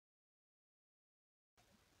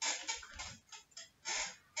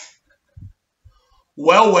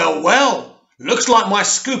Well, well, well. Looks like my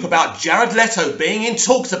scoop about Jared Leto being in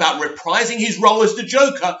talks about reprising his role as the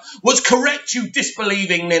Joker was correct, you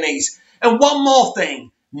disbelieving ninnies. And one more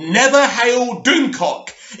thing. Never hail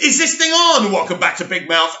Doomcock. Is this thing on? Welcome back to Big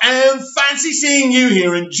Mouth and fancy seeing you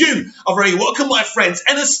here in June. I very welcome my friends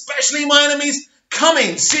and especially my enemies. Come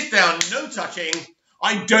in, sit down, no touching.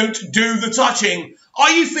 I don't do the touching.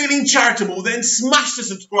 Are you feeling charitable? Then smash the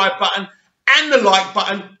subscribe button and the like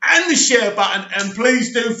button and the share button, and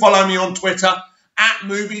please do follow me on Twitter at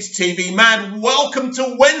Movies TV Man. Welcome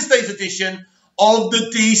to Wednesday's edition of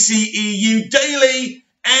the DCEU Daily,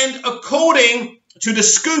 and according to the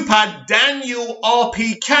scooper Daniel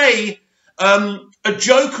RPK, a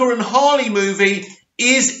Joker and Harley movie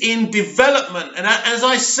is in development, and as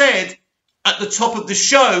I said at the top of the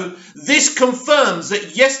show, this confirms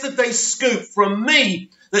that yesterday's scoop from me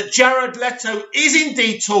that Jared Leto is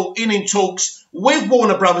indeed in talks with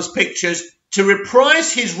Warner Brothers Pictures to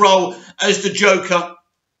reprise his role as the Joker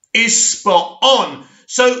is spot on.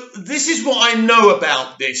 So this is what I know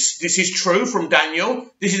about this. This is true from Daniel.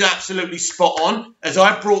 This is absolutely spot on. As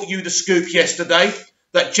I brought you the scoop yesterday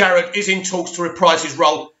that Jared is in talks to reprise his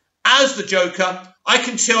role as the Joker, I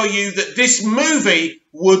can tell you that this movie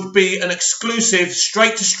would be an exclusive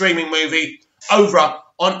straight-to-streaming movie over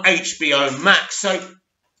on HBO Max. So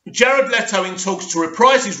Jared Leto in talks to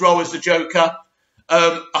reprise his role as the Joker.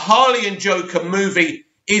 A Harley and Joker movie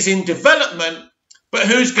is in development, but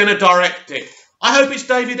who's going to direct it? I hope it's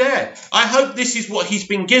David Ayer. I hope this is what he's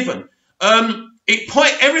been given.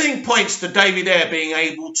 Everything points to David Ayer being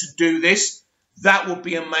able to do this. That would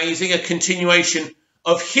be amazing, a continuation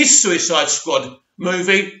of his Suicide Squad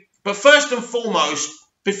movie. But first and foremost,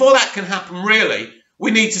 before that can happen really, we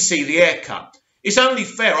need to see the Ayer cut. It's only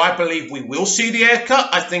fair, I believe we will see the Ayer cut.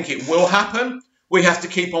 I think it will happen. We have to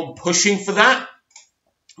keep on pushing for that.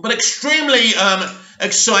 But extremely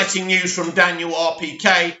exciting news from Daniel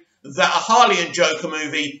RPK that a Harley and Joker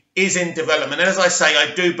movie is in development. And as I say,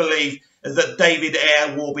 I do believe that David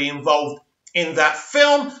Ayer will be involved in that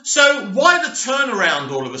film. So why the turnaround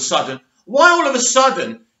all of a sudden? Why all of a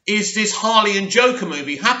sudden is this Harley and Joker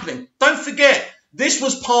movie happening? Don't forget, this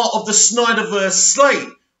was part of the Snyderverse slate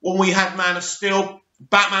when we had Man of Steel,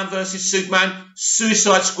 Batman vs Superman,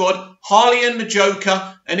 Suicide Squad, Harley and the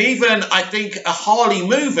Joker, and even, I think, a Harley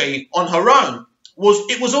movie on her own.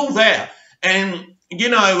 It was all there. And, you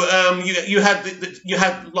know, you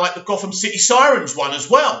had like the Gotham City Sirens one as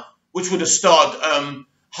well, which would have starred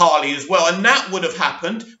Harley as well. And that would have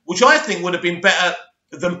happened, which I think would have been better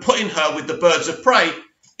than putting her with the Birds of Prey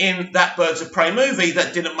in that Birds of Prey movie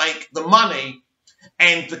that didn't make the money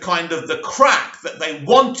and the kind of the crack that they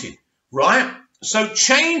wanted, right? So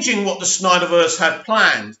changing what the Snyderverse had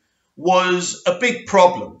planned was a big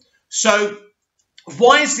problem. So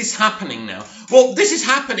why is this happening now? Well, this is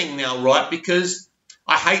happening now, right, because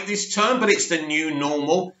I hate this term, but it's the new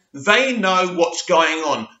normal. They know what's going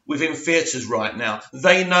on within theatres right now.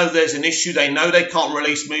 They know there's an issue. They know they can't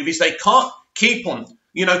release movies. They can't keep on,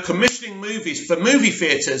 you know, commissioning movies for movie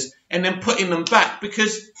theatres and then putting them back,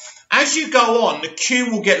 because as you go on, the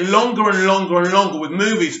queue will get longer and longer and longer with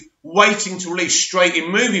movies waiting to release straight in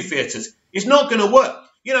movie theatres. It's not going to work.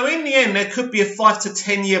 You know, in the end, there could be a 5 to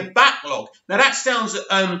 10 year backlog. Now, that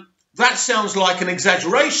sounds like an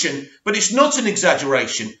exaggeration, but it's not an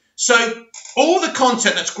exaggeration. So all the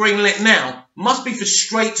content that's greenlit now must be for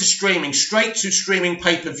straight to streaming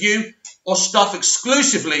pay-per-view or stuff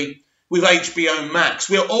exclusively with HBO Max.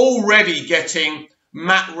 We're already getting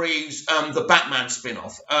Matt Reeves' the Batman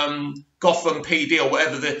spin-off, Gotham PD or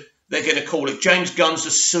whatever they're going to call it. James Gunn's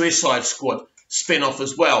the Suicide Squad spin-off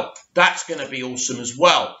as well. That's going to be awesome as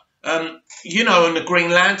well. You know, and the Green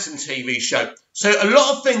Lantern TV show. So a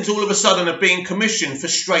lot of things all of a sudden are being commissioned for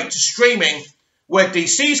straight to streaming where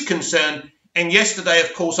DC's concerned. And yesterday,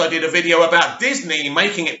 of course, I did a video about Disney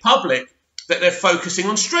making it public that they're focusing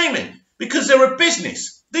on streaming because they're a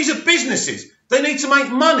business. These are businesses. They need to make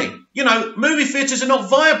money. You know, movie theatres are not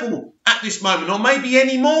viable at this moment, or maybe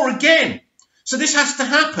any more again. So this has to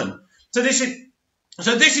happen. So this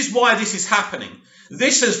is why this is happening.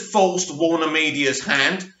 This has forced Warner Media's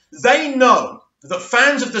hand. They know that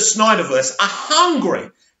fans of the Snyderverse are hungry,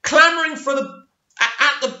 clamouring for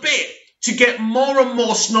at the bit to get more and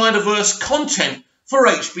more Snyderverse content for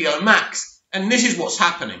HBO Max. And this is what's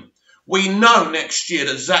happening. We know next year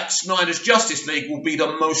that Zack Snyder's Justice League will be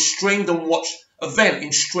the most streamed and watched event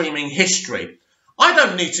in streaming history. I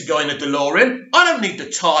don't need to go in a DeLorean. I don't need the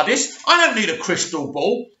TARDIS. I don't need a crystal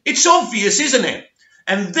ball. It's obvious, isn't it?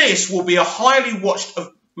 And this will be a highly watched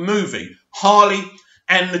movie, Harley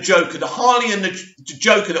and the Joker. The Harley and the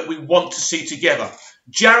Joker that we want to see together.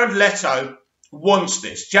 Jared Leto wants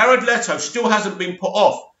this. Jared Leto still hasn't been put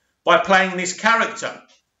off by playing this character.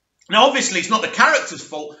 Now, obviously, it's not the character's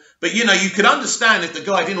fault, but, you know, you could understand if the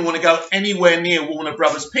guy didn't want to go anywhere near Warner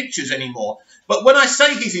Brothers Pictures anymore. But when I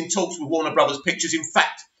say he's in talks with Warner Brothers Pictures, in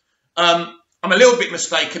fact, I'm a little bit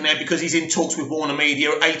mistaken there, because he's in talks with Warner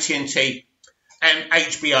Media, AT&T and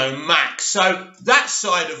HBO Max. So that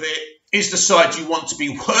side of it is the side you want to be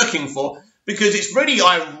working for, because it's really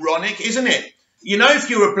ironic, isn't it? You know, if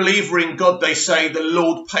you're a believer in God, they say the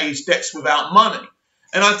Lord pays debts without money.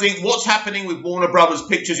 And I think what's happening with Warner Brothers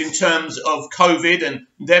Pictures in terms of COVID and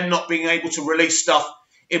them not being able to release stuff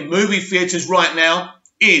in movie theatres right now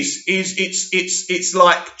it's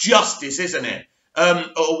like justice, isn't it?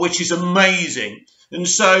 Which is amazing. And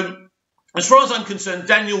so, as far as I'm concerned,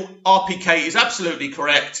 Daniel RPK is absolutely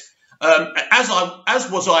correct. As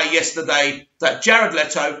was I yesterday, that Jared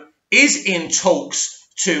Leto is in talks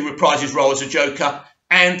to reprise his role as a Joker.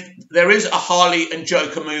 And there is a Harley and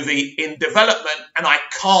Joker movie in development, and I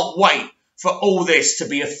can't wait for all this to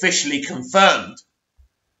be officially confirmed.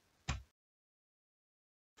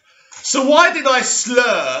 So why did I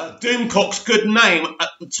slur Doomcock's good name at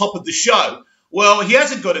the top of the show? Well, he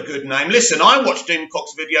hasn't got a good name. Listen, I watch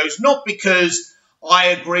Doomcock's videos not because I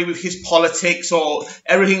agree with his politics or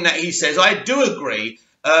everything that he says. I do agree.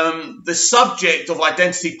 The subject of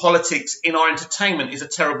identity politics in our entertainment is a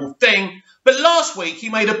terrible thing. But last week, he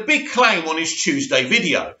made a big claim on his Tuesday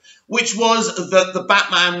video, which was that the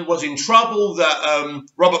Batman was in trouble, that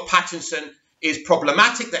Robert Pattinson is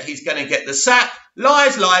problematic, that he's going to get the sack.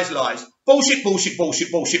 Lies, lies, lies. Bullshit, bullshit,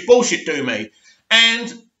 bullshit, bullshit, bullshit, Doomy.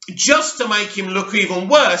 And just to make him look even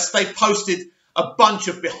worse, they posted a bunch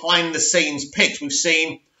of behind-the-scenes pics. We've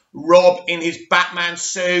seen Rob in his Batman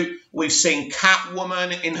suit. We've seen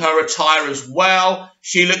Catwoman in her attire as well.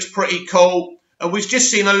 She looks pretty cool. And we've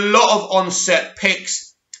just seen a lot of on-set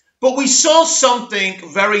pics. But we saw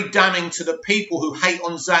something very damning to the people who hate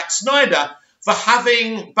on Zack Snyder for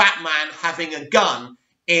having Batman having a gun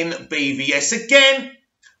in BVS. Again,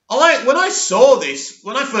 when I saw this,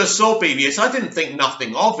 when I first saw BVS, I didn't think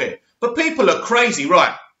nothing of it. But people are crazy,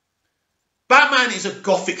 right? Batman is a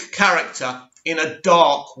gothic character in a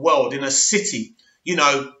dark world, in a city, you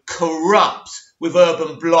know, corrupt with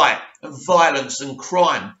urban blight and violence and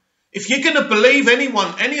crime. If you're going to believe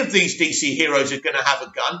any of these DC heroes are going to have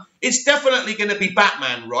a gun, it's definitely going to be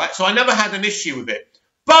Batman, right? So I never had an issue with it.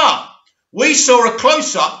 But we saw a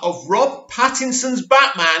close-up of Rob Pattinson's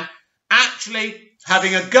Batman actually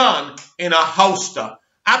having a gun in a holster.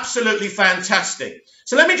 Absolutely fantastic.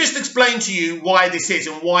 So let me just explain to you why this is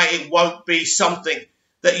and why it won't be something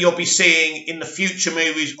that you'll be seeing in the future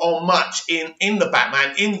movies or much in the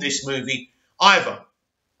Batman in this movie either.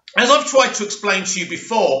 As I've tried to explain to you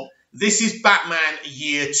before, this is Batman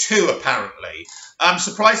Year 2, apparently. I'm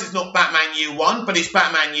surprised it's not Batman Year 1, but it's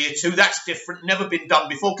Batman Year 2. That's different, never been done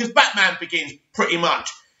before, because Batman Begins pretty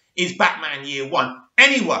much is Batman Year 1.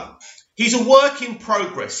 Anyway, he's a work in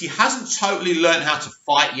progress. He hasn't totally learned how to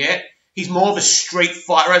fight yet. He's more of a street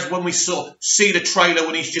fighter, as when we see the trailer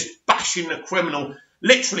when he's just bashing the criminal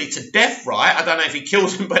literally to death, right? I don't know if he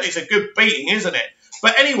kills him, but it's a good beating, isn't it?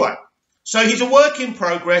 But anyway, so he's a work in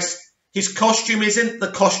progress. His costume isn't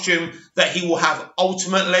the costume that he will have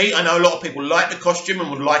ultimately. I know a lot of people like the costume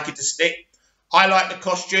and would like it to stick. I like the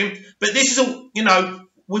costume. But this is, you know,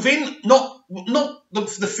 within not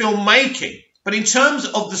the filmmaking, but in terms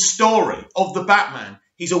of the story of the Batman,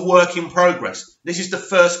 he's a work in progress. This is the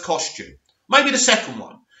first costume. Maybe the second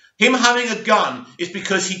one. Him having a gun is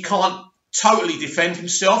because he can't totally defend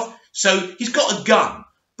himself. So he's got a gun.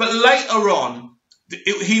 But later on,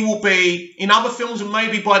 he will be in other films, and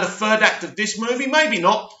maybe by the third act of this movie, maybe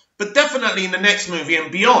not, but definitely in the next movie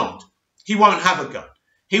and beyond, he won't have a gun.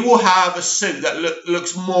 He will have a suit that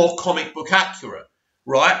looks more comic book accurate,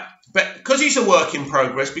 right? But because he's a work in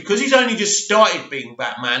progress, because he's only just started being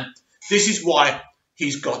Batman, this is why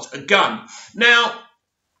he's got a gun. Now,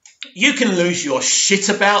 you can lose your shit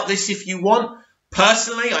about this if you want.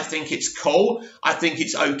 Personally, I think it's cool. I think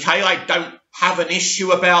it's okay. I don't have an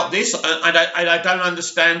issue about this. I don't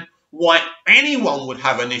understand why anyone would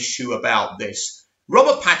have an issue about this.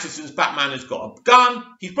 Robert Pattinson's Batman has got a gun.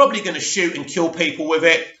 He's probably going to shoot and kill people with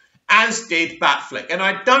it, as did Batfleck. And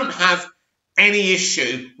I don't have any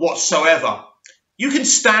issue whatsoever. You can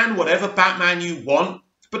stand whatever Batman you want,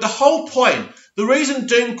 but the whole point, the reason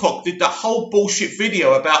Doomcock did that whole bullshit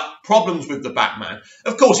video about problems with the Batman,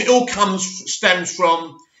 of course, it all stems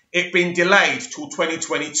from it being delayed till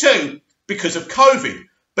 2022 because of COVID.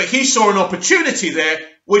 But he saw an opportunity there,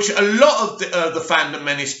 which a lot of the fandom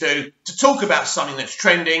menace do, to talk about something that's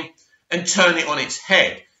trending and turn it on its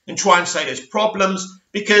head and try and say there's problems,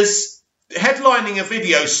 because headlining a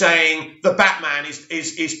video saying the Batman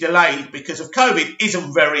is delayed because of COVID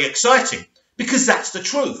isn't very exciting, because that's the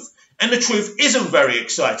truth. And the truth isn't very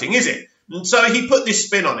exciting, is it? And so he put this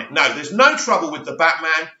spin on it. No, there's no trouble with the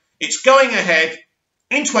Batman. It's going ahead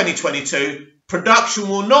in 2022. Production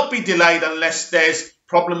will not be delayed unless there's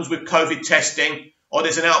problems with COVID testing or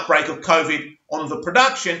there's an outbreak of COVID on the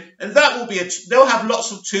production. And that will be they'll have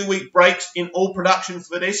lots of 2-week breaks in all production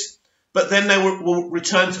for this, but then they will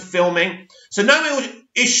return to filming. So no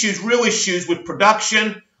real issues with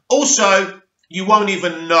production. Also, you won't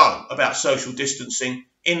even know about social distancing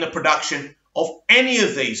in the production of any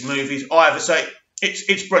of these movies either. So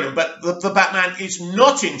it's brilliant. But the Batman is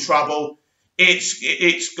not in trouble.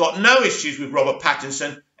 It's got no issues with Robert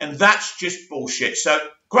Pattinson, and that's just bullshit. So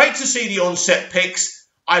great to see the on-set pics.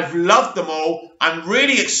 I've loved them all. I'm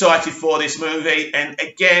really excited for this movie. And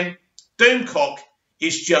again, Doomcock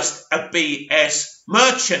is just a BS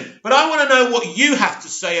merchant. But I want to know what you have to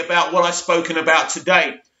say about what I've spoken about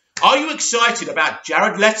today. Are you excited about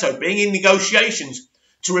Jared Leto being in negotiations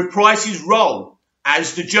to reprise his role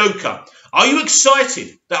as the Joker? Are you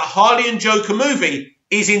excited that a Harley and Joker movie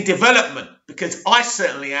is in development? Because I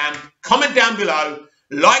certainly am. Comment down below,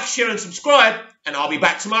 like, share and subscribe, and I'll be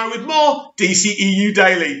back tomorrow with more DCEU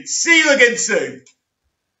Daily. See you again soon.